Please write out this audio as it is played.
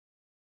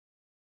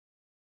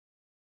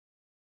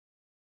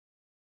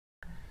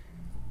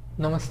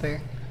Namaste,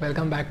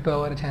 welcome back to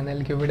our channel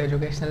Qubit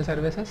Educational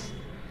Services.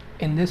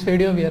 In this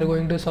video we are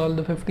going to solve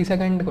the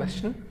 52nd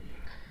question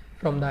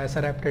from the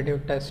IISER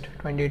Aptitude test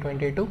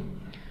 2022.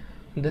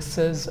 This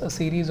is a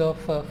series of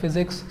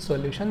physics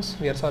solutions.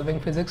 We are solving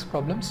physics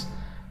problems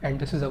and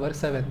this is our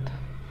 7th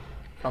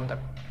from them.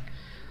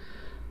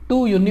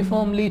 Two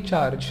uniformly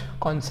charged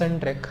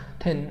concentric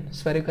thin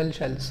spherical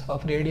shells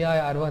of radii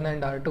R1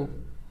 and R2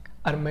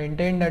 are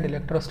maintained at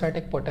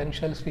electrostatic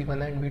potentials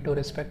V1 and V2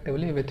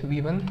 respectively, with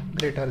V1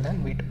 greater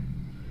than V2.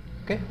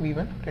 Okay,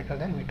 V1 greater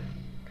than V2.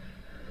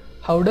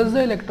 How does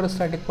the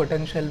electrostatic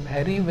potential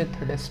vary with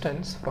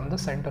distance from the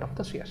center of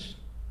the spheres?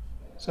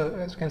 So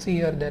as you can see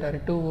here, there are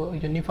two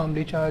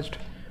uniformly charged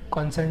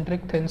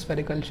concentric thin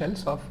spherical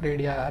shells of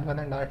radii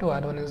R1 and R2.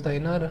 R1 is the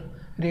inner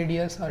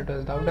radius, R2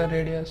 is the outer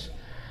radius.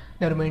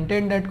 They are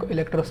maintained at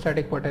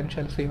electrostatic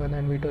potentials V1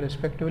 and V2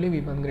 respectively,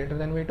 V1 greater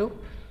than V2.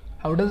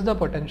 How does the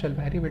potential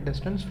vary with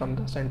distance from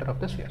the center of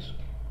the spheres?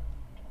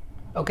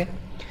 Okay,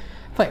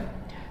 fine.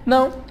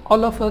 Now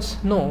all of us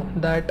know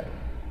that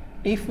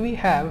if we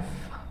have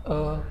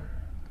a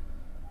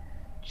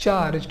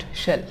charged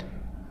shell,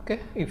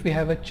 okay, if we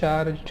have a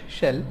charged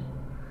shell,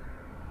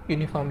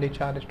 uniformly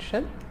charged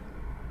shell,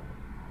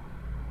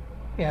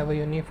 we have a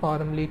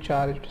uniformly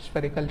charged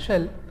spherical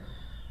shell,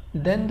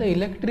 then the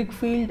electric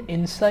field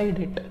inside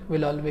it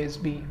will always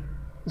be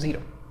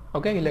 0.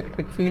 Okay,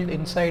 electric field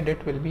inside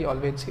it will be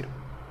always 0.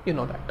 You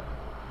know that.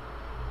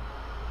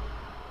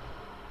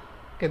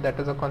 Okay, that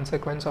is a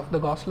consequence of the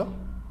Gauss law.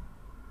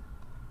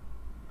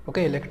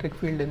 Okay, electric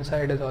field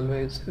inside is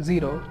always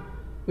 0,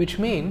 which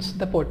means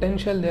the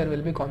potential there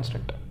will be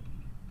constant.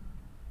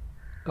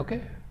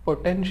 Okay,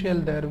 potential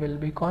there will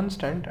be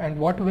constant, and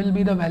what will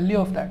be the value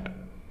of that?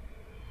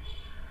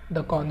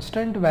 The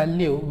constant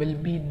value will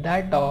be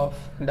that of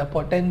the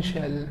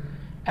potential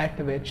at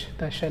which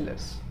the shell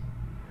is.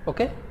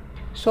 Okay.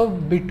 So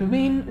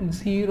between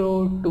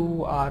 0 to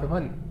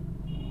R1,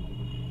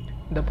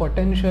 the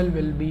potential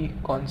will be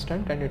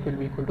constant and it will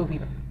be equal to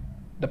V1.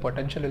 The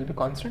potential will be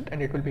constant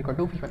and it will be equal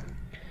to V1.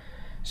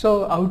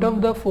 So out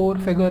of the 4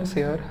 figures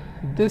here,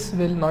 this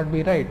will not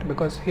be right,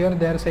 because here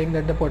they are saying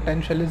that the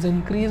potential is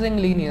increasing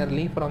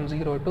linearly from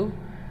 0 to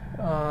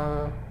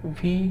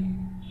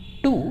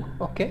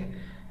V2, okay,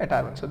 at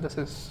R1. So this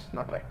is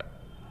not right.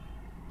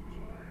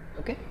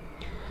 Okay.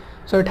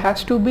 So it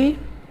has to be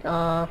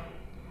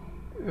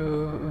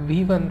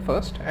V1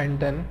 first and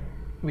then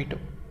V2.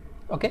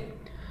 Okay.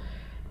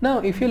 Now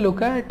if you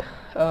look at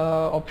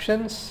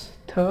options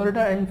 3rd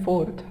and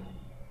 4th,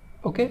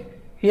 okay,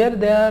 here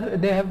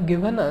they have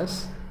given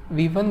us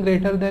V1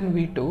 greater than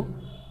V2,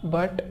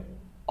 but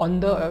on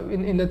the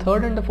in the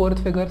 3rd and the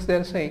 4th figures they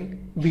are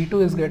saying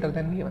V2 is greater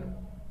than V1.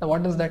 Now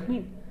what does that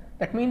mean?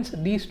 That means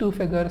these two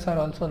figures are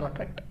also not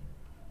right,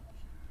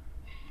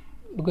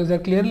 because they are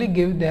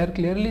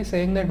clearly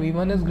saying that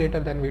V1 is greater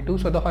than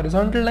V2. So the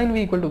horizontal line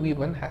V equal to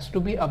V1 has to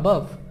be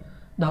above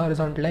the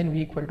horizontal line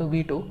V equal to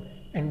V2,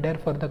 and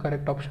therefore the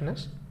correct option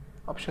is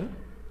option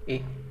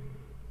A,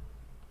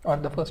 or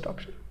the first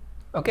option.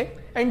 Okay,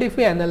 and if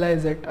we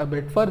analyze it a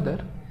bit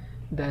further,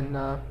 then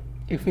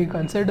if we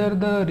consider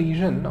the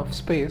region of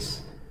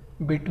space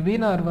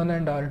between R1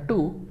 and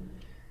R2,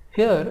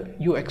 here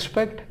you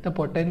expect the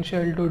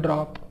potential to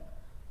drop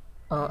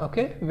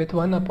okay, with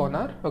 1 upon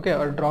R, okay,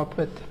 or drop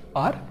with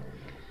R.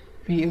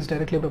 V is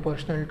directly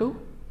proportional to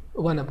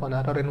 1 upon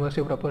R, or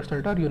inversely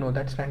proportional to R. You know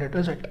that standard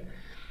result.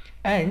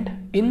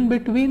 And in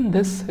between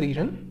this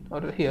region,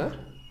 or here,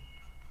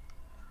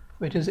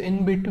 which is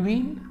in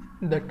between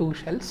the two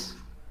shells,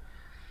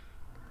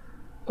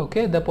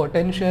 okay, the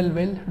potential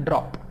will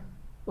drop,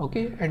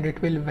 okay, and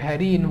it will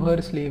vary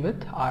inversely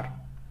with R.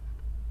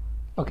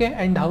 Okay,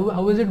 and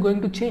how is it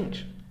going to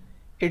change?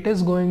 It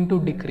is going to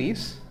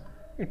decrease.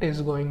 It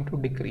is going to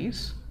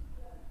decrease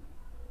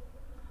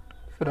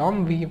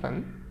from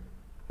V1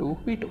 to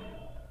V2.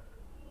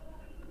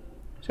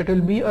 So it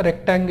will be a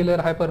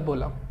rectangular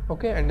hyperbola.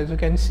 Okay, and as you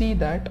can see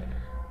that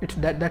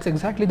that's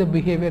exactly the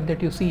behavior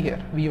that you see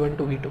here, V1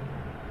 to V2.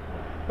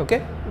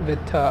 Okay,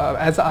 with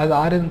as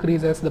R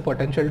increases, the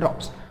potential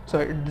drops.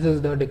 So this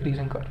is the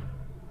decreasing curve.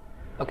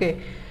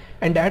 Okay,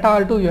 and at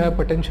R2 you have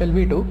potential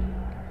V2,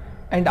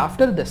 and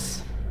after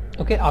this,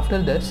 okay,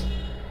 after this,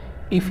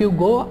 if you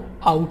go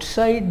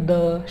outside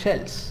the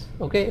shells,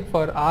 okay,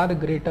 for R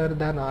greater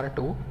than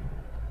R2,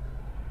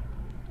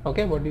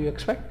 okay, what do you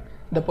expect?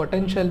 The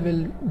potential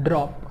will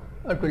drop,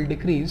 it will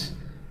decrease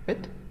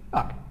with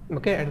R.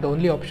 Okay, and the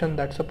only option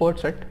that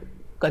supports it,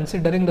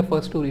 considering the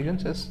first two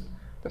regions, is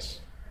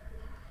this.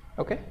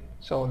 Okay,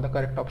 so the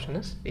correct option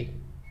is A.